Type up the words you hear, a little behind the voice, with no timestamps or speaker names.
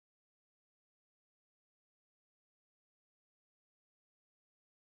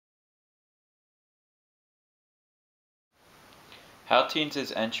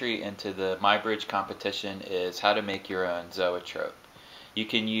Howtoons' entry into the Muybridge competition is how to make your own zoetrope. You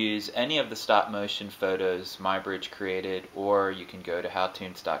can use any of the stop motion photos Muybridge created, or you can go to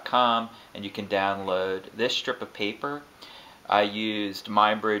howtoons.com and you can download this strip of paper. I used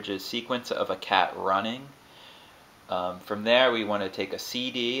Muybridge's sequence of a cat running. From there we want to take a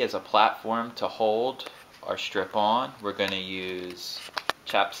CD as a platform to hold our strip on. We're going to use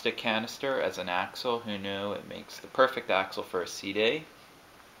chapstick canister as an axle. Who knew? It makes the perfect axle for a CD.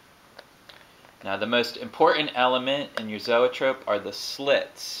 Now the most important element in your zoetrope are the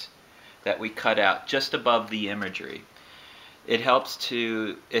slits that we cut out just above the imagery. It helps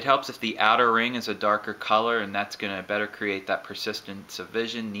if the outer ring is a darker color, and that's going to better create that persistence of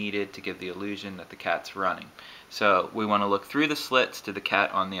vision needed to give the illusion that the cat's running. So we want to look through the slits to the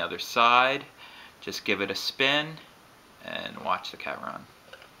cat on the other side. Just give it a spin and watch the cat run.